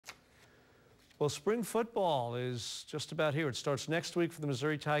Well, spring football is just about here. It starts next week for the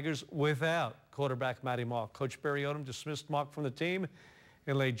Missouri Tigers without quarterback Maty Mauk. Coach Barry Odom dismissed Mauk from the team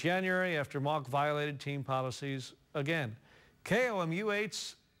in late January after Mauk violated team policies again.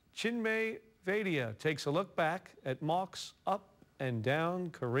 KOMU8's Chinmay Vaidya takes a look back at Mauk's up and down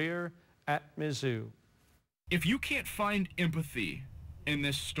career at Mizzou. If you can't find empathy in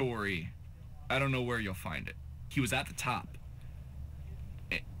this story, I don't know where you'll find it. He was at the top.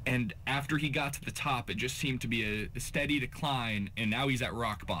 And after he got to the top, it just seemed to be a steady decline, and now he's at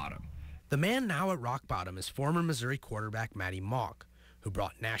rock bottom. The man now at rock bottom is former Missouri quarterback Maty Mauk, who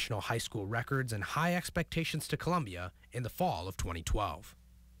brought national high school records and high expectations to Columbia in the fall of 2012.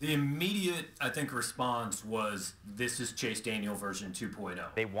 The immediate, I think, response was, this is Chase Daniel version 2.0.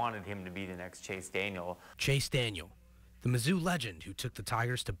 They wanted him to be the next Chase Daniel. Chase Daniel, the Mizzou legend who took the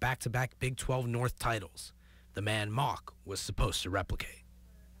Tigers to back-to-back Big 12 North titles. The man Mauk was supposed to replicate.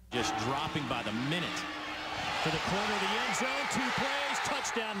 Just dropping by the minute. To the corner of the end zone, 2 plays,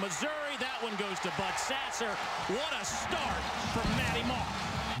 touchdown Missouri. That one goes to Bud Sasser. What a start from Maty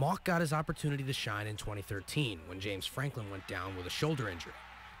Mauk. Mauk got his opportunity to shine in 2013 when James Franklin went down with a shoulder injury.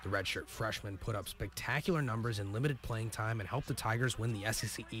 The redshirt freshman put up spectacular numbers in limited playing time and helped the Tigers win the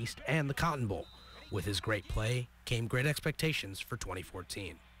SEC East and the Cotton Bowl. With his great play came great expectations for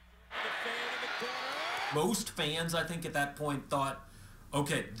 2014. Most fans, I think, at that point thought,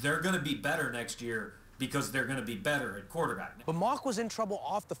 okay, they're going to be better next year because they're going to be better at quarterback. But Mauk was in trouble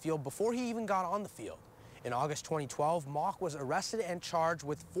off the field before he even got on the field. In August 2012, Mauk was arrested and charged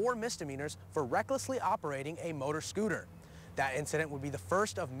with 4 misdemeanors for recklessly operating a motor scooter. That incident would be the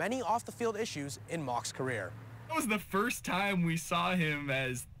first of many off-the-field issues in Mauk's career. That was the first time we saw him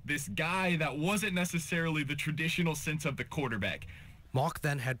as this guy that wasn't necessarily the traditional sense of the quarterback. Mauk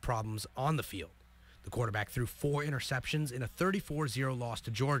then had problems on the field. The quarterback threw 4 interceptions in a 34-0 loss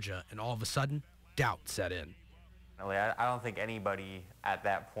to Georgia, and all of a sudden, doubt set in. I don't think anybody at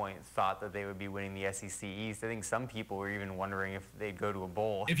that point thought that they would be winning the SEC East. I think some people were even wondering if they'd go to a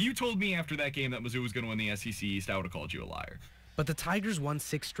bowl. If you told me after that game that Mizzou was going to win the SEC East, I would have called you a liar. But the Tigers won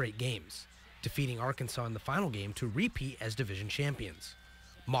 6 straight games, defeating Arkansas in the final game to repeat as division champions.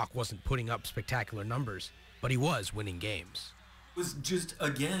 Mauk wasn't putting up spectacular numbers, but he was winning games. It was just,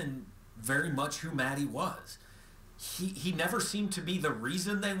 again, very much who Maty was. He never seemed to be the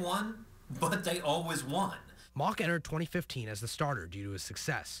reason they won, but they always won. Mauk entered 2015 as the starter due to his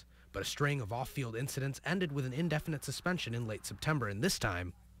success, but a string of off-field incidents ended with an indefinite suspension in late September, and this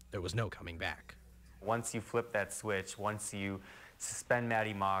time, there was no coming back. Once you flip that switch, once you suspend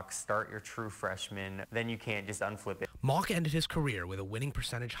Maty Mauk, start your true freshman, then you can't just unflip it. Mauk ended his career with a winning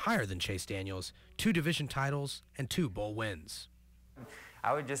percentage higher than Chase Daniels, 2 division titles, and 2 bowl wins.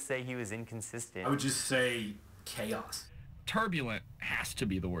 I would just say he was inconsistent. I would just say chaos. Turbulent has to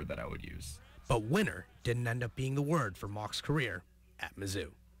be the word that I would use. But winner didn't end up being the word for Mauk's career at Mizzou.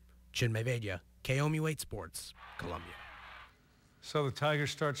 Chinmay Vaidya, KOMU8 Sports, Columbia. So the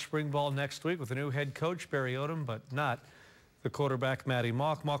Tigers start spring ball next week with a new head coach, Barry Odom, but not the quarterback, Maty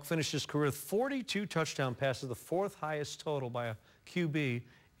Mauk. Mauk finished his career with 42 touchdown passes, the 4th highest total by a QB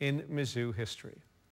in Mizzou history.